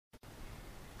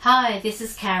Hi, this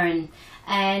is Karen,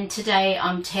 and today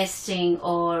I'm testing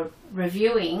or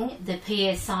reviewing the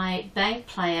PSI Bank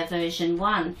Player version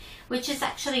 1, which is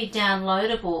actually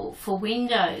downloadable for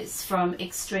Windows from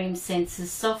ExtremeSenses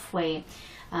software.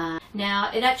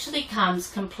 Now, it actually comes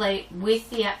complete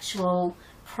with the actual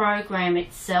program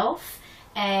itself,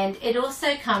 and it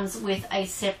also comes with a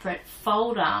separate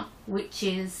folder, which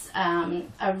is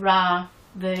a RAR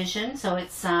version, so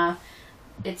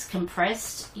it's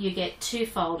compressed. You get two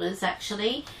folders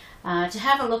actually. To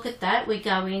have a look at that, we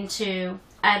go into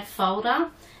add folder,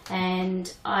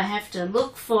 and I have to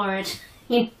look for it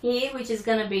in here, which is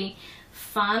going to be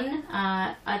fun.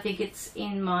 I think it's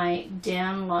in my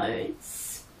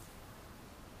downloads,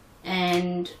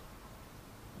 and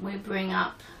we bring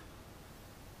up,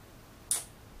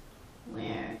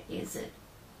 where is it?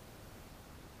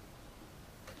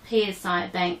 PSI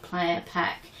Bank Player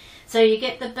Pack. So you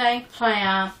get the Bank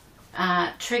Player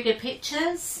trigger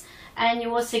pictures, and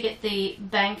you also get the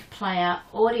Bank Player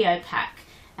audio pack.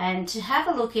 And to have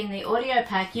a look in the audio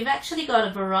pack, you've actually got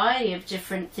a variety of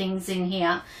different things in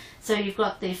here. So you've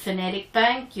got the phonetic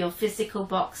bank, your physical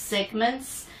box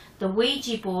segments, the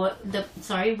Ouija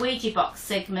box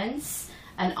segments,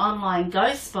 an online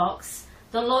ghost box,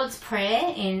 the Lord's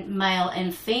Prayer in male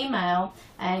and female,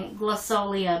 and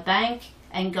Glossolia Bank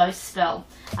and Ghost Spell.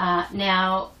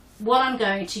 Now, what I'm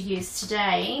going to use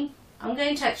today, I'm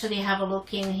going to actually have a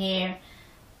look in here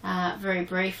very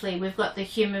briefly. We've got the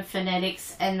human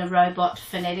phonetics and the robot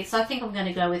phonetics. I think I'm going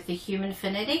to go with the human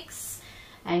phonetics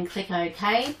and click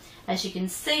OK. As you can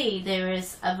see, there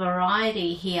is a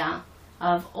variety here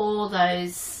of all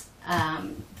those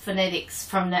phonetics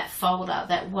from that folder,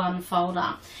 that one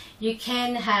folder. You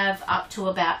can have up to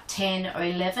about 10 or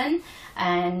 11,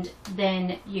 and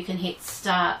then you can hit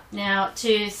start. Now,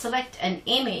 to select an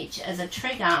image as a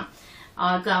trigger,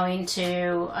 I'll go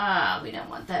into, we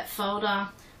don't want that folder,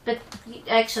 but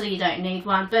actually you don't need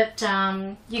one, but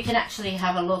you can actually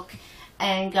have a look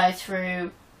and go through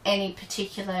any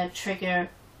particular trigger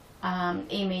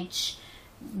image,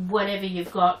 whatever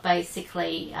you've got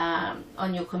basically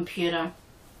on your computer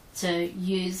to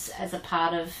use as a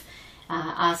part of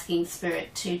asking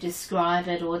Spirit to describe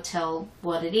it or tell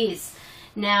what it is.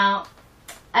 Now,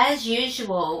 as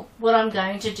usual, what I'm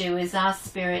going to do is ask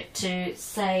Spirit to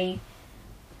say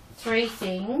three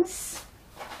things.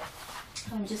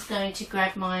 I'm just going to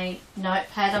grab my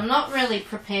notepad. I'm not really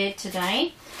prepared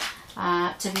today,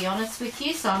 to be honest with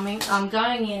you, so I'm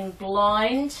going in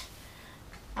blind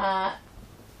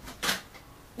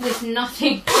with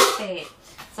nothing prepared.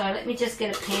 So let me just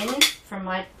get a pen from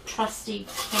my trusty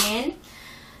can.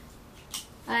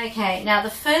 Okay, now the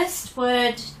first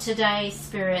word today,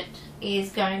 Spirit,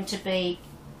 is going to be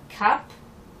cup.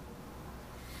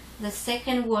 The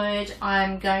second word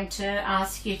I'm going to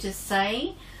ask you to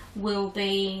say will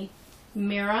be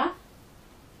mirror.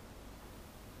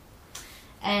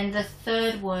 And the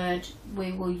third word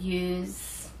we will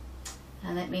use,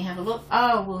 let me have a look,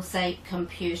 we'll say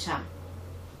computer.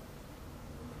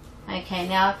 Okay,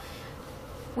 now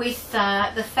with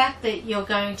the fact that you're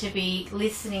going to be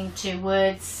listening to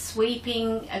words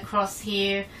sweeping across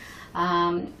here,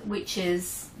 which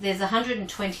is, there's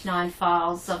 129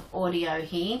 files of audio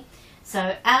here.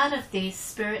 So out of this,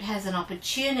 Spirit has an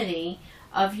opportunity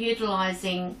of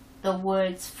utilizing the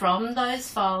words from those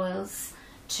files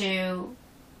to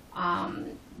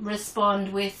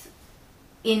respond with,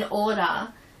 in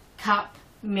order, cup,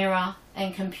 mirror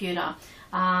and computer.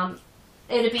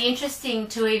 It'd be interesting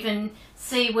to even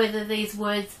see whether these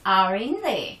words are in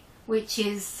there, which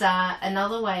is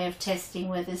another way of testing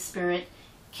whether Spirit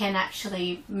can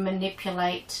actually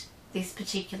manipulate this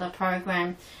particular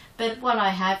program. But what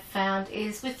I have found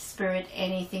is with Spirit,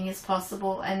 anything is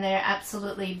possible, and they're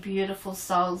absolutely beautiful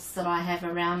souls that I have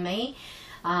around me.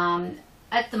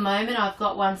 At the moment, I've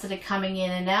got ones that are coming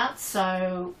in and out,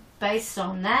 so based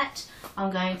on that,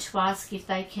 I'm going to ask if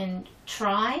they can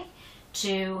try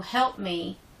to help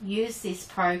me use this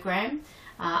program.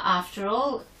 After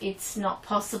all, it's not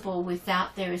possible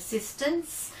without their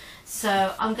assistance.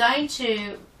 So I'm going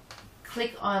to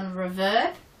click on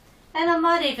reverb, and I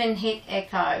might even hit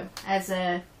echo as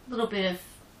a little bit of,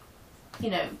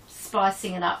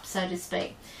 spicing it up, so to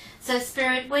speak. So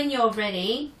Spirit, when you're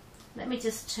ready, let me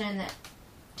just turn that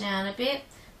down a bit.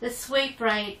 The sweep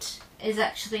rate is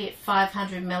actually at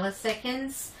 500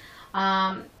 milliseconds.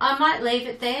 I might leave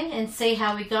it there and see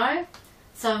how we go.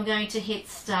 So I'm going to hit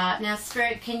start. Now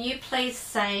Spirit, can you please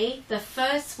say the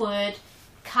first word,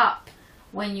 cup,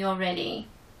 when you're ready?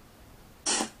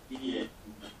 Can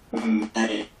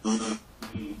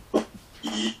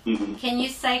you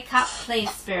say cup, please,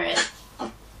 Spirit?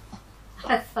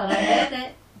 I thought I heard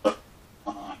it.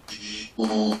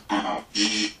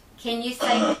 Can you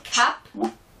say cup?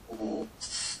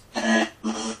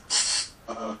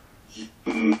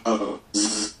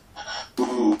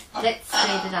 Let's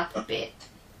speed it up a bit.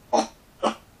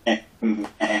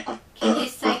 Can you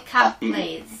say cup,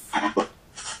 please?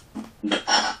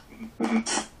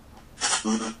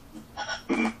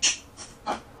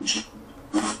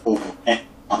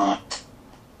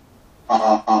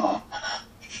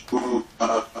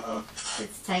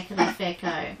 Let's take an off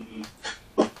echo.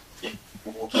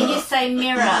 Can you say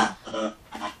mirror?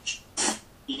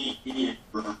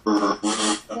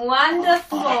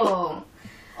 Wonderful.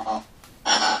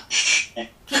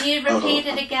 Can you repeat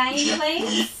it again,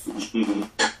 please?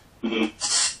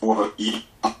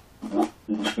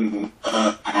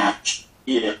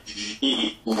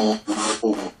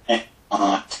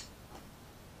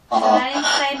 Again,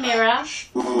 say mirror.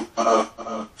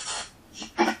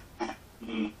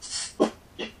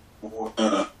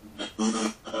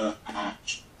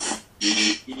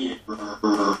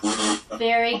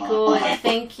 Very good,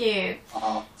 thank you.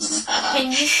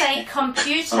 Can you say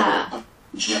computer?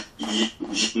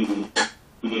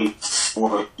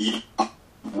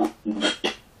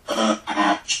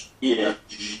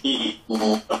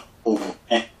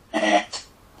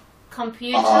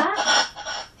 Computer?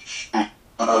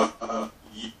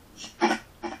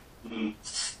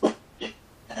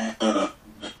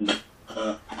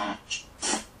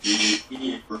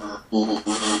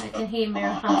 I can hear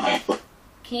mirror hum.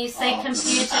 Can you say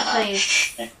computer,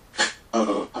 please? That's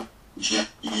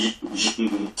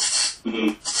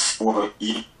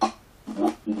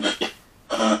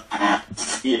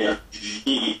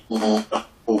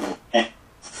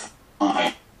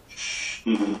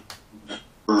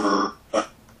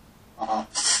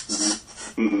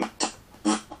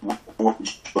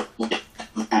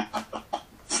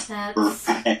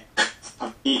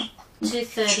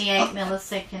 238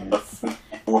 milliseconds.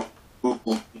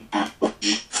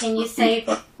 Can you say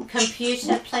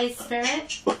computer, please,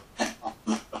 Spirit?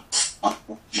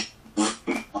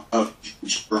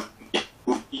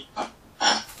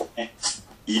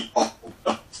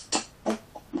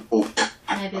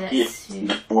 Maybe that's too.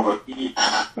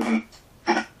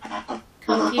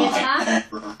 Computer?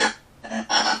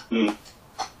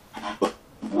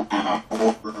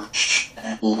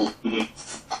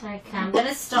 Okay, I'm going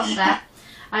to stop that.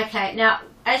 Okay, now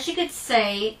as you could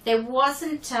see, there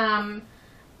wasn't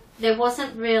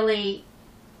really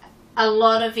a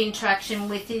lot of interaction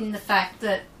within the fact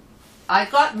that I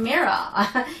got mirror.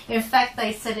 In fact,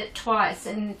 they said it twice,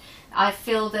 and I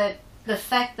feel that the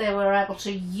fact they were able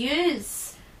to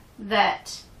use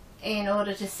that in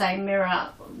order to say mirror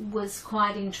was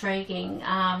quite intriguing.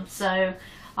 So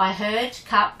I heard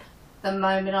cup the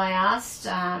moment I asked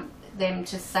them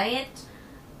to say it,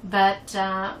 but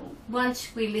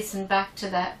once we listen back to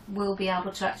that, we'll be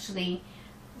able to actually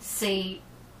see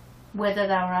whether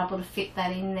they were able to fit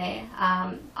that in there.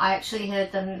 I actually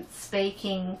heard them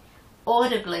speaking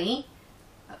audibly,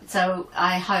 so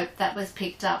I hope that was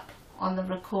picked up on the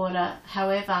recorder.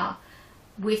 However,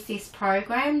 with this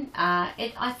program,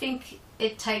 I think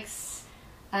it takes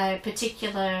a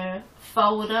particular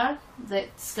folder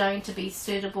that's going to be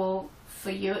suitable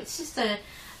for you. It's just a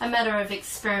matter of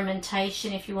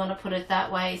experimentation, if you want to put it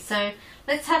that way. So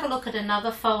let's have a look at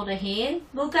another folder here.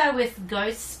 We'll go with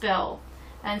Ghost Spell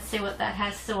and see what that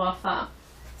has to offer.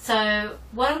 So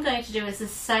what I'm going to do is the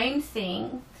same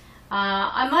thing.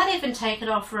 I might even take it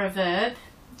off reverb,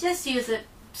 just use it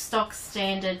stock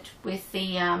standard with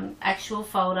the actual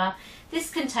folder. This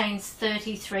contains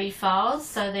 33 files,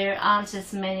 so there aren't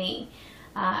as many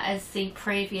as the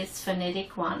previous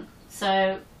phonetic one.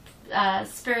 So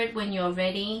Spirit, when you're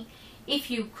ready, if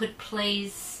you could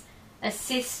please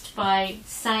assist by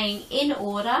saying in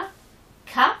order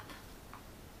cup,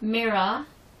 mirror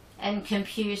and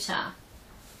computer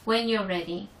when you're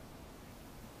ready.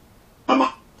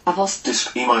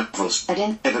 Avostisk imaikvos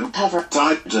edin even cover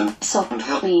tighten so and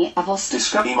help me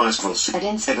avostisk imaikvos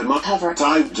edin even cover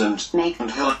tighten make and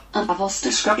help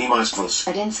avostisk imaikvos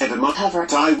edin even cover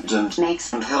tighten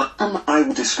makes and help I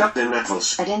would discuss the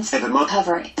networks edin even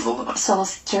cover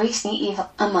souls terisi evil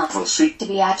avosik to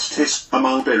be at this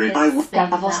among buried I would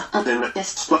avos then this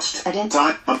spot edin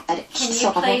type Can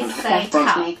you please say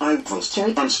cup? I was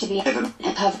to be even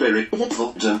cover buried the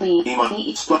volden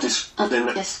ima spot is then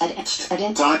this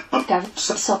edin type of government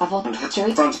survival and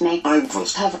history front make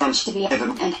mindfulness coverage to be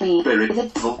evident and be buried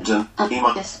with Vulcan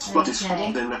this what is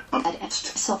heading in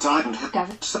so type and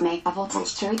government make of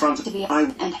history front to be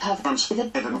and coverage with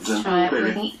evident and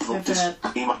buried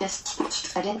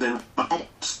this I didn't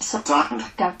so type and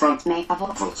government make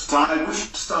of type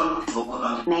stone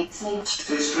makes me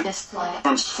history display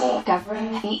transform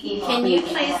governing the evil. Can you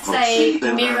please say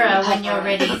mirror when you're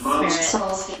ready, Spirit?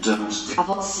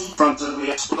 Front of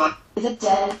me explode. The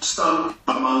dead stone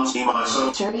amongst my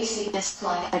soul. Turby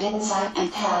display at inside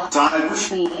and hell. I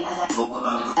wish me as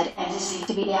I at entity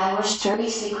to be I wish Turby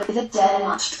secret the dead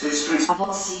amongst history. I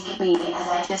will seek me as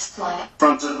I display.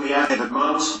 Front of me at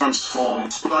amongst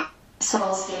transformed blood.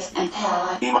 Solstice and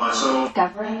hell in my soul.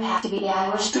 Governing have to be I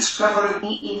wish discovering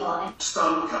the evil and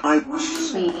stone cut. I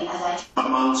wish me as I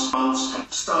amongst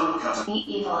stone cut. The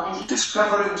evil and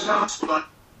discovering blood.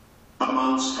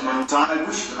 Amongst I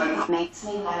wish I makes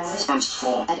me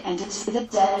transform at entity the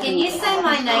dead. Can you say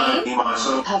my name? In my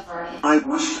soul. Covering I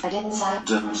wish at inside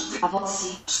I will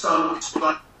see stone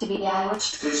blood. To be I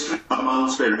wish history among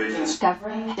spirits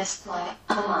discovering display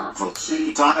among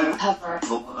see time cover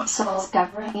souls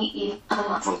governing evil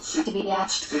among to be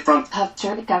asked front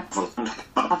cover government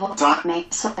of time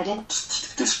make so I didn't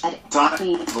this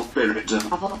time spirit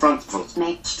front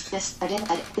make this I didn't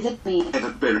with it be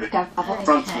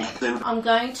front. I'm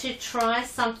going to try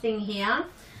something here. I'm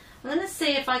going to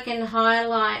see if I can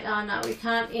highlight. Oh no, we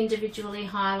can't individually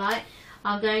highlight.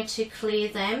 I'm going to clear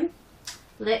them.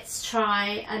 Let's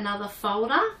try another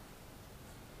folder.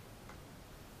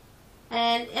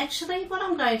 And actually what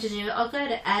I'm going to do, I'll go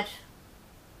to add.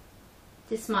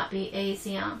 This might be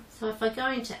easier. So if I go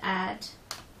into add,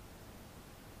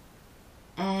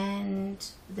 and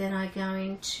then I go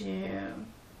into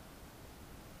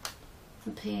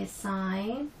the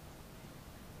PSI,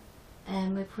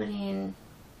 and we put in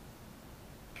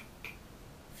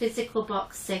physical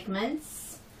box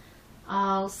segments,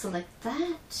 I'll select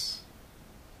that.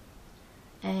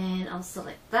 And I'll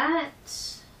select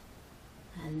that,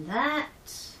 and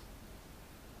that,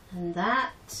 and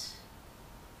that,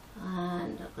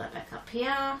 and I'll go back up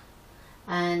here,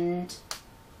 and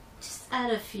just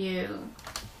add a few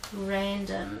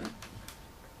random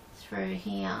through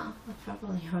here. I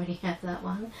probably already have that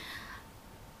one.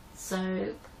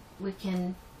 So we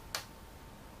can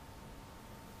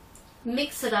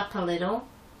mix it up a little.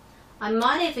 I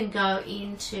might even go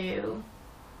into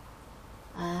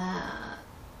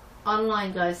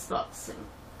online ghost box and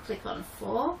click on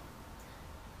 4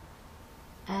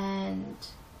 and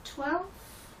 12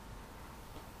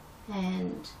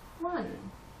 and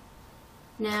 1.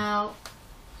 Now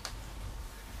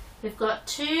we've got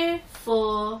 2,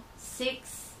 4,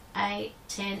 6, 8,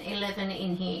 10, 11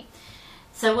 in here.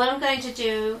 So what I'm going to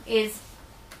do is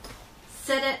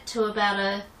set it to about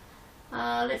a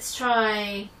let's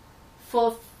try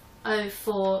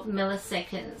 404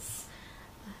 milliseconds,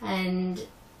 and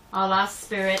I'll ask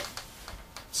Spirit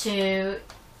to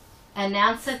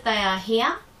announce that they are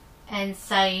here and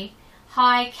say,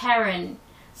 "Hi Karen."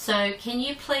 So can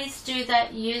you please do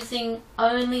that using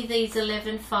only these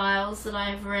 11 files that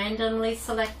I have randomly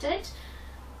selected?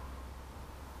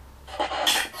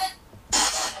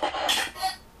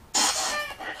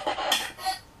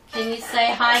 Can you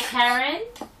say hi Karen?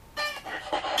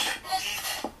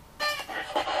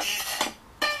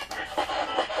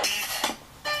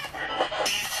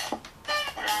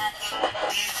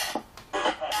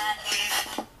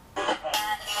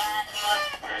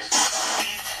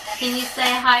 Can you say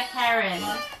hi, Karen?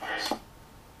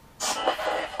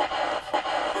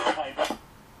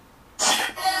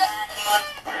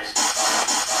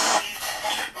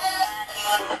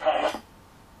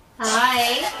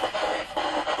 Hi.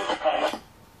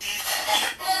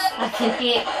 I can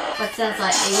hear what sounds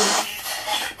like E.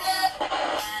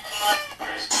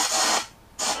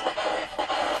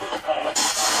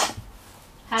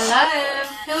 Hello,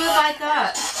 who have I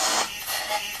got?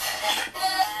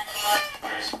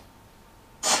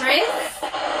 Chris?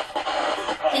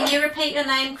 Can you repeat your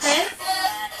name, Chris?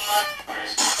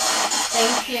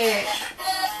 Thank you.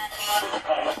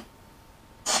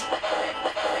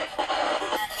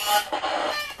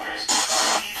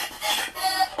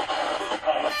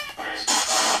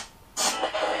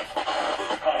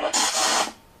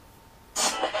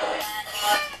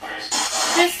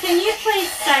 Chris, can you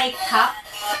please say cup?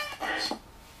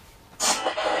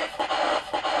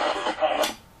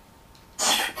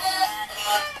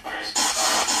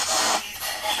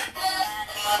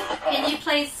 Can you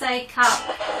please say cup?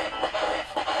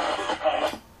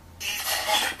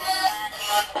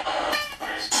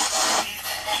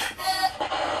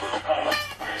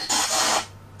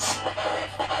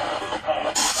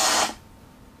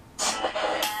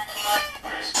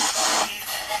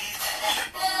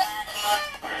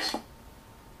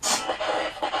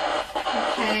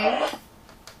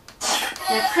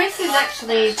 is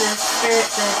actually the spirit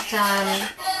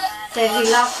that said he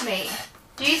loved me.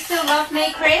 Do you still love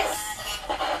me, Chris?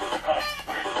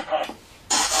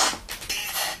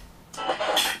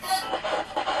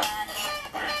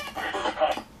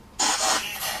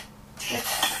 Let's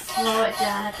slow it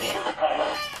down a bit.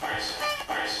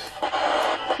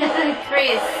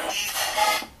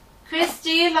 Chris,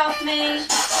 do you love me?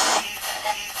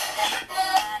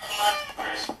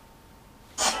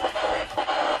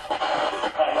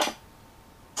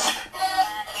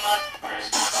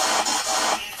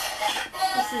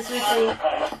 This is really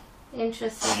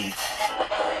interesting.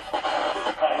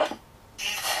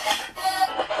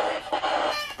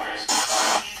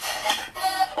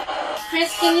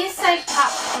 Chris, can you say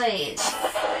pup, please?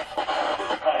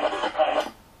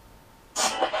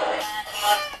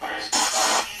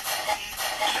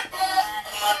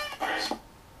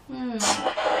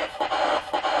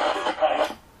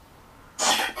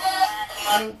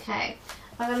 Okay,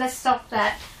 I'm going to stop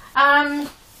that.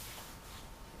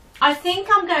 I think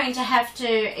I'm going to have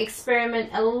to experiment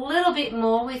a little bit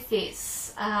more with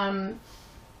this.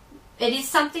 It is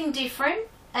something different,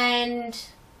 and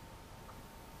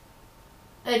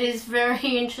it is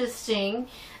very interesting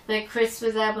that Chris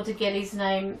was able to get his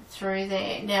name through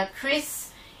there. Now,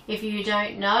 Chris, if you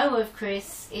don't know of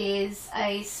Chris, is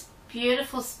a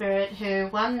beautiful spirit who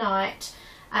one night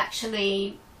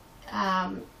actually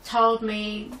told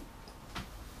me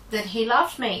that he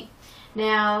loved me.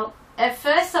 Now, at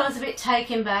first I was a bit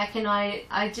taken back, and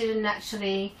I didn't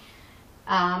actually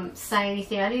say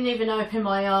anything. I didn't even open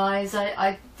my eyes.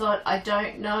 I thought, I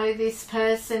don't know this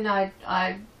person. I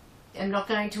am not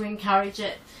going to encourage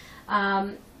it.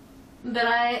 But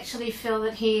I actually feel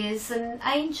that he is an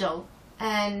angel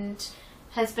and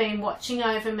has been watching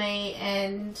over me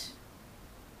and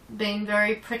been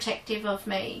very protective of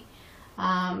me.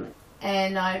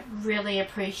 And I really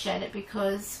appreciate it,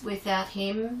 because without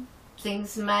him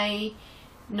things may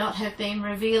not have been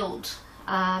revealed,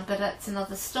 but that's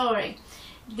another story.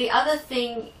 The other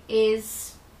thing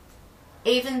is,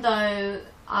 even though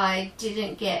I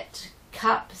didn't get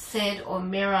cup, said, or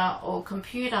mirror, or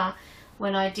computer,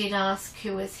 when I did ask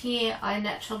who was here, I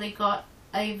naturally got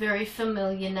a very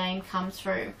familiar name come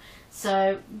through.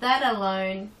 So that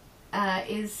alone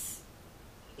is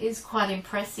quite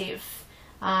impressive.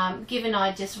 Given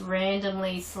I just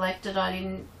randomly selected, I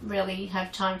didn't really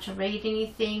have time to read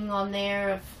anything on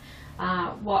there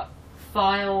of what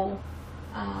file,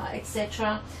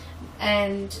 etc.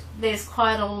 And there's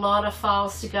quite a lot of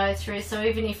files to go through, so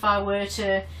even if I were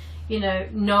to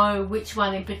know which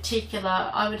one in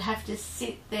particular, I would have to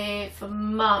sit there for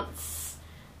months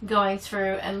going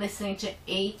through and listening to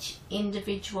each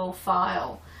individual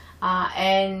file.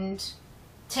 And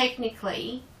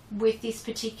technically, with this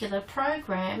particular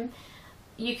program,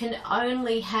 you can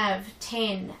only have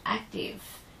 10 active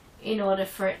in order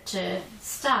for it to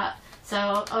start.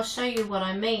 So I'll show you what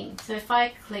I mean. So if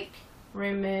I click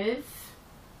remove,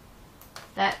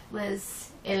 that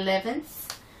was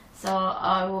 11th. So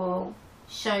I will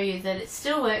show you that it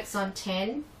still works on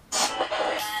 10.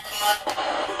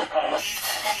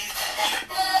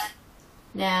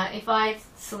 Now if I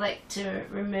select to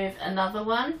remove another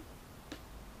one,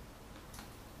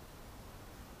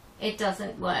 it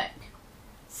doesn't work.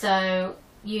 So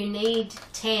you need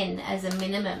 10 as a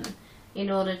minimum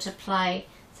in order to play.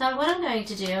 So what I'm going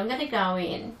to do, I'm going to go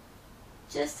in,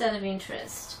 just out of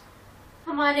interest.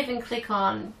 I might even click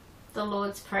on the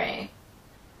Lord's Prayer,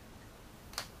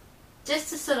 just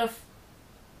to sort of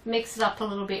mix it up a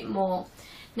little bit more.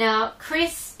 Now,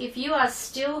 Chris, if you are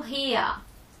still here,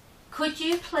 could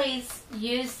you please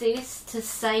use this to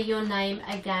say your name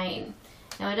again?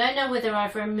 Now, I don't know whether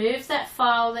I've removed that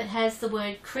file that has the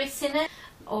word Chris in it,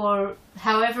 or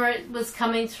however it was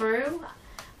coming through.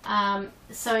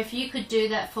 So if you could do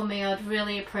that for me, I'd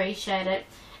really appreciate it.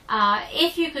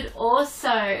 If you could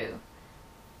also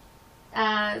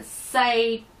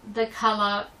say the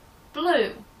colour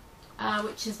blue,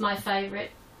 which is my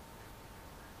favourite,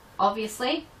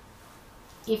 obviously.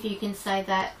 If you can say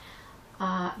that,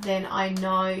 then I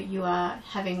know you are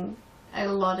having a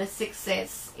lot of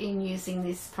success in using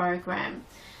this program.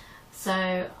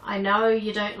 So I know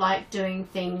you don't like doing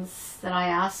things that I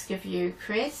ask of you,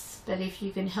 Chris, but if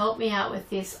you can help me out with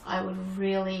this, I would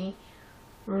really,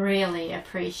 really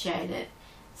appreciate it.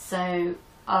 So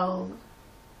I'll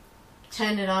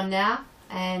turn it on now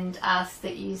and ask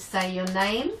that you say your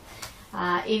name.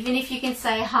 Even if you can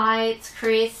say, hi, it's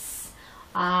Chris,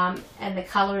 and the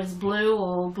colour is blue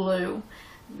or blue,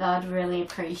 I'd really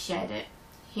appreciate it.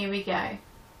 Here we go.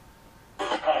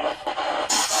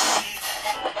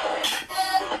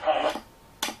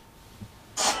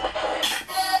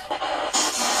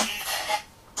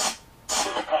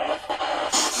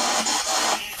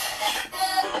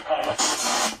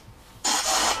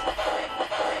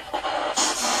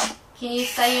 Can you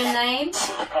say your name?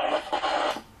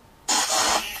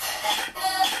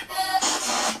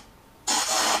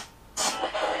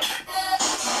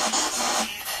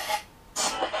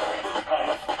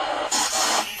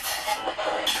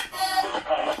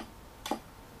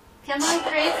 Come on,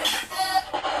 Chris.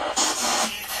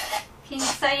 Can you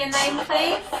say your name,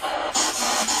 please?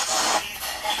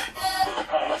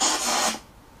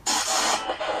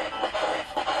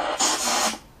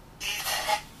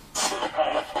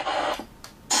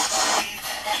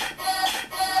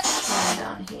 Try it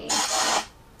on here.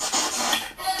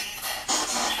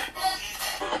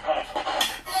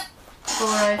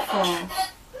 404.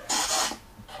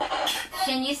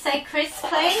 Can you say Chris,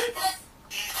 please?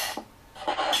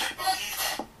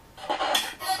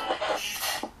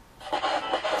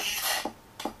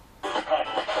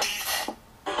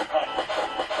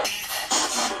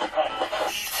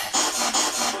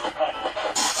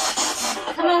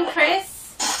 Come on, Chris.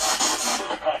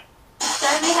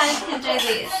 Show me how you can do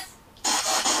this.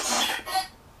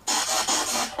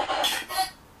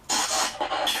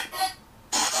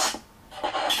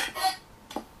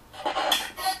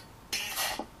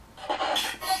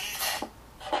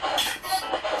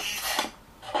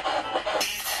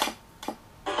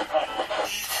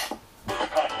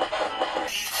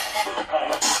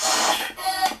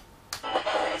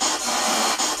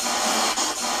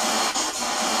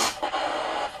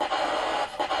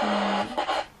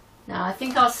 No, I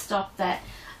think I'll stop that.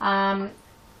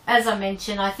 As I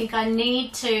mentioned, I think I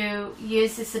need to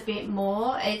use this a bit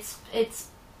more. It's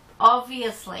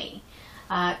obviously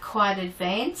quite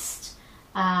advanced.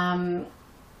 And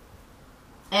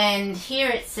here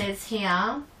it says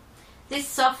here, this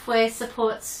software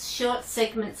supports short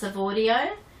segments of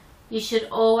audio. You should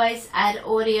always add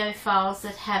audio files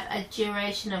that have a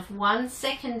duration of 1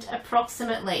 second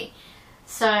approximately.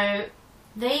 So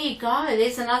there you go,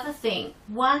 there's another thing.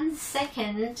 1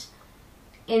 second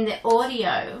in the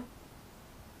audio,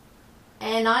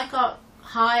 and I got,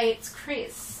 hi, it's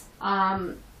Chris. So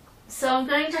I'm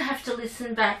going to have to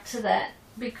listen back to that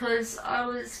because I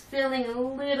was feeling a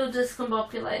little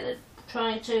discombobulated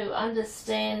trying to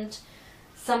understand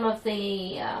some of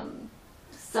the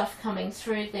stuff coming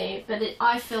through there, but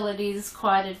I feel it is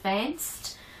quite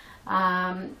advanced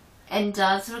and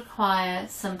does require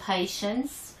some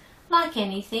patience. Like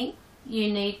anything,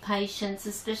 you need patience,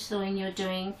 especially when you're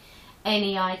doing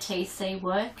any ITC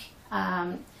work.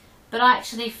 But I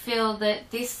actually feel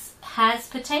that this has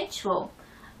potential.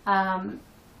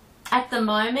 At the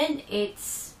moment,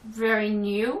 it's very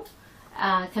new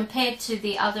compared to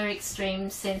the other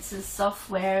ExtremeSenses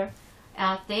software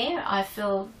out there. I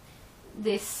feel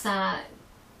this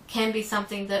can be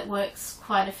something that works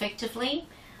quite effectively,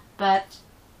 but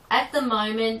at the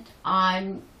moment,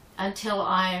 until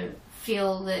I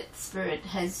feel that Spirit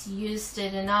has used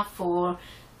it enough, or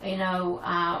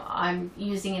I'm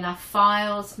using enough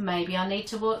files, maybe I need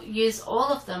to use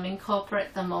all of them,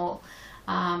 incorporate them all.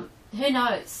 Who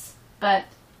knows? But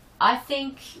I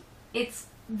think it's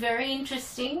very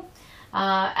interesting.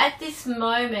 At this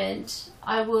moment,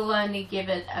 I will only give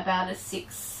it about a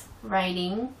 6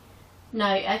 rating. No,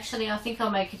 actually, I think I'll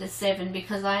make it a 7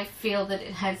 because I feel that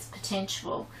it has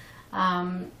potential.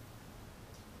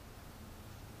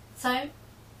 So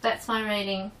that's my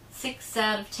rating. 6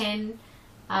 out of 10.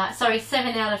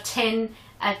 7 out of 10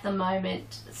 at the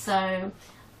moment. So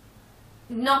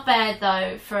not bad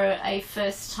though for a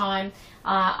first time.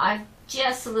 I'm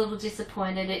just a little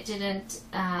disappointed it didn't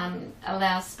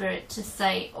allow Spirit to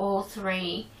say all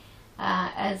 3,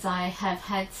 as I have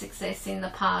had success in the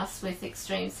past with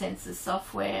ExtremeSenses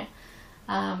software.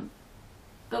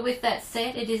 But with that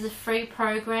said, it is a free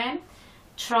program.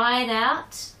 Try it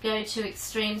out. Go to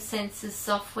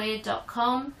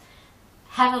ExtremeSensesSoftware.com.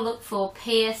 Have a look for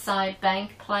PSI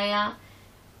Bank Player.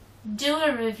 Do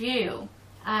a review.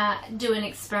 Do an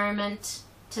experiment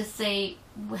to see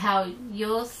how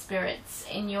your spirits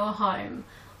in your home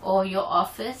or your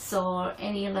office or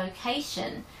any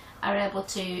location are able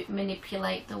to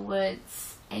manipulate the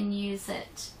words and use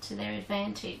it to their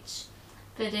advantage.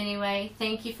 But anyway,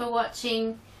 thank you for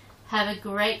watching. Have a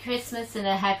great Christmas and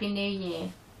a Happy New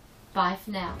Year. Bye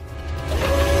for now.